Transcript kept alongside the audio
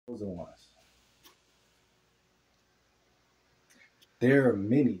chosen ones, there are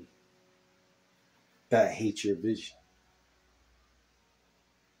many that hate your vision.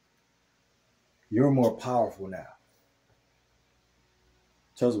 You're more powerful now.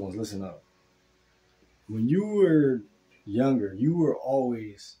 Chosen ones, listen up. When you were younger, you were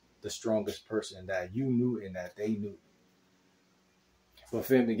always the strongest person that you knew and that they knew. But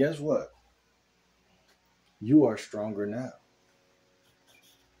family, guess what? You are stronger now.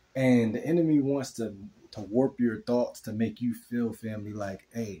 And the enemy wants to warp your thoughts to make you feel, family, like,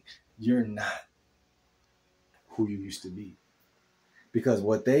 hey, you're not who you used to be. Because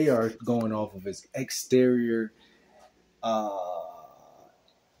what they are going off of is exterior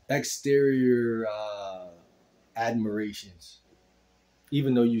admirations.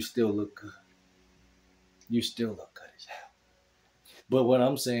 Even though you still look good. You still look good as hell. But what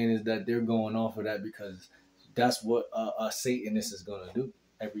I'm saying is that they're going off of that because that's what a Satanist is going to do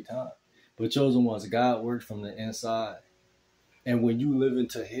every time. But chosen ones, God works from the inside. And when you live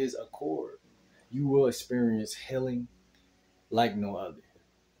into his accord, you will experience healing like no other.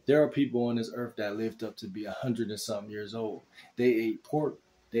 There are people on this earth that lived up to be 100 and something years old. They ate pork.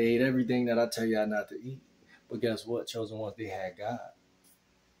 They ate everything that I tell y'all not to eat. But guess what? Chosen ones, they had God.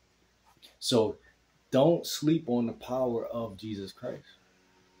 So don't sleep on the power of Jesus Christ.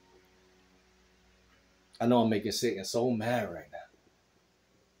 I know I'm making Satan so mad right now.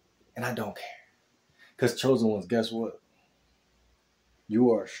 And I don't care. Because chosen ones, guess what?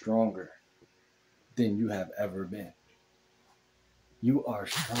 You are stronger than you have ever been. You are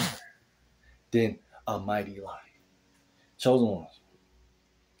stronger than a mighty lion. Chosen ones.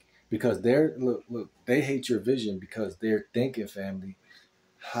 Because they hate your vision because they're thinking, family,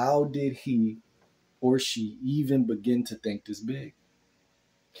 how did he or she even begin to think this big?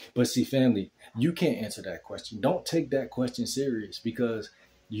 But see, family, you can't answer that question. Don't take that question serious because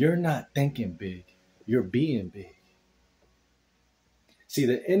you're not thinking big. You're being big. See,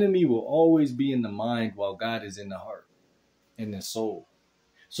 the enemy will always be in the mind while God is in the heart, in the soul.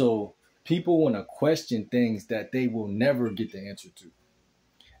 So people want to question things that they will never get the answer to.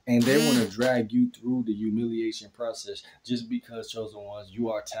 And they want to drag you through the humiliation process just because, chosen ones, you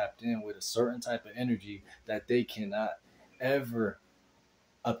are tapped in with a certain type of energy that they cannot ever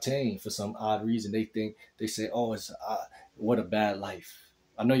obtain for some odd reason. They say, oh, it's what a bad life.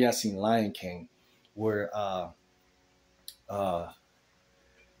 I know y'all seen Lion King where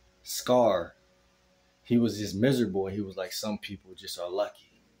Scar, he was just miserable. He was like, some people just are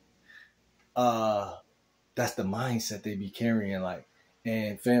lucky. That's the mindset they be carrying, like.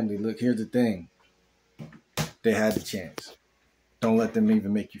 And family, look, here's the thing. They had the chance. Don't let them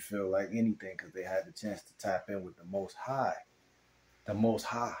even make you feel like anything because they had the chance to tap in with the Most High. The Most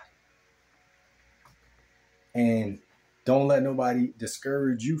High. And don't let nobody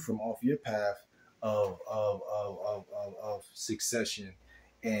discourage you from off your path of succession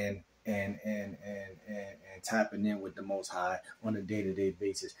and tapping in with the Most High on a day-to-day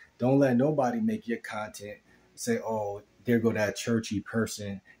basis. Don't let nobody make your content say, oh, there go that churchy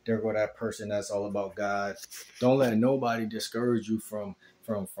person. There go that person that's all about God. Don't let nobody discourage you from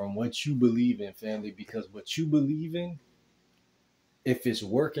what you believe in, family, because what you believe in, if it's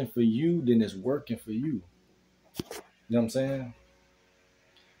working for you, then it's working for you. You know what I'm saying?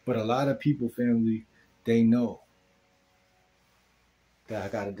 But a lot of people, family, they know that I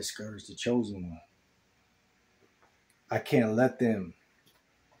got to discourage the chosen one. I can't let them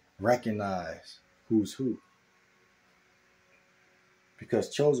recognize who's who. Because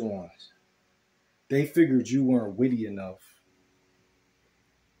chosen ones, they figured you weren't witty enough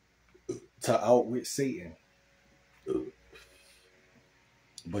to outwit Satan.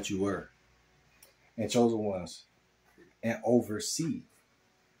 But you were. And chosen ones, and oversee.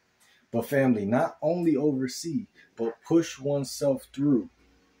 But family, not only oversee, but push oneself through.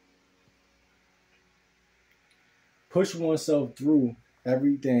 Push oneself through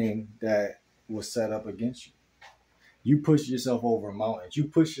everything that was set up against you. You push yourself over mountains. You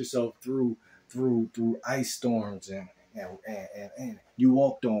push yourself through ice storms and you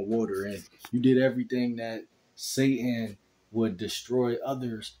walked on water and you did everything that Satan would destroy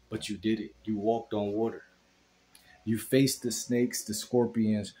others, but you did it. You walked on water. You faced the snakes, the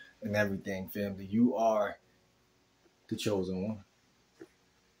scorpions, and everything, family. You are the chosen one.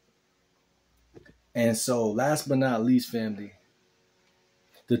 And so, last but not least, family,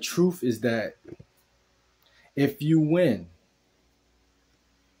 the truth is that if you win,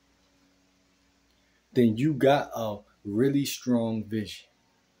 then you got a really strong vision.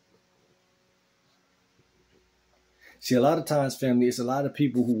 See, a lot of times, family, it's a lot of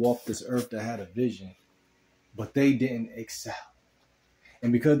people who walk this earth that had a vision, but they didn't excel.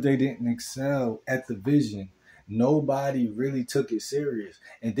 And because they didn't excel at the vision, nobody really took it serious.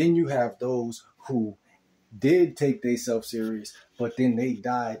 And then you have those who did take themselves serious, but then they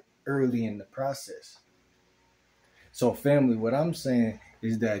died early in the process. So, family, what I'm saying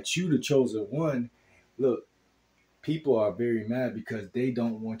is that you, the chosen one, look, people are very mad because they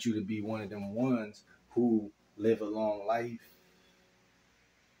don't want you to be one of them ones who live a long life.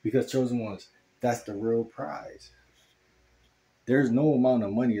 Because chosen ones, that's the real prize. There's no amount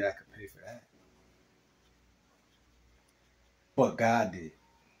of money that could pay for that. But God did.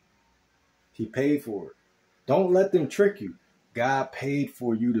 He paid for it. Don't let them trick you. God paid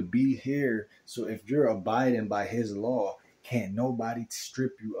for you to be here. So if you're abiding by his law, can't nobody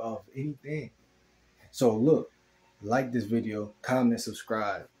strip you of anything. So look, like this video, comment,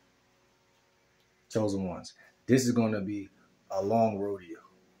 subscribe. Chosen ones. This is going to be a long rodeo.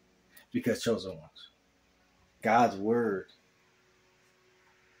 Because chosen ones, God's word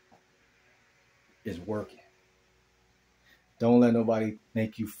is working. Don't let nobody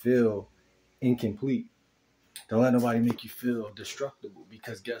make you feel incomplete. Don't let nobody make you feel destructible,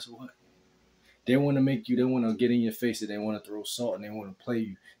 because guess what? They want to make you, they want to get in your face, and they want to throw salt, and they want to play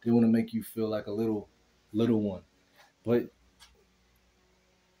you. They want to make you feel like a little one. But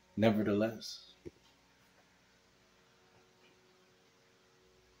nevertheless,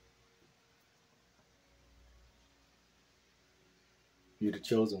 you're the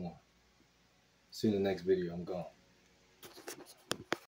chosen one. See you in the next video. I'm gone.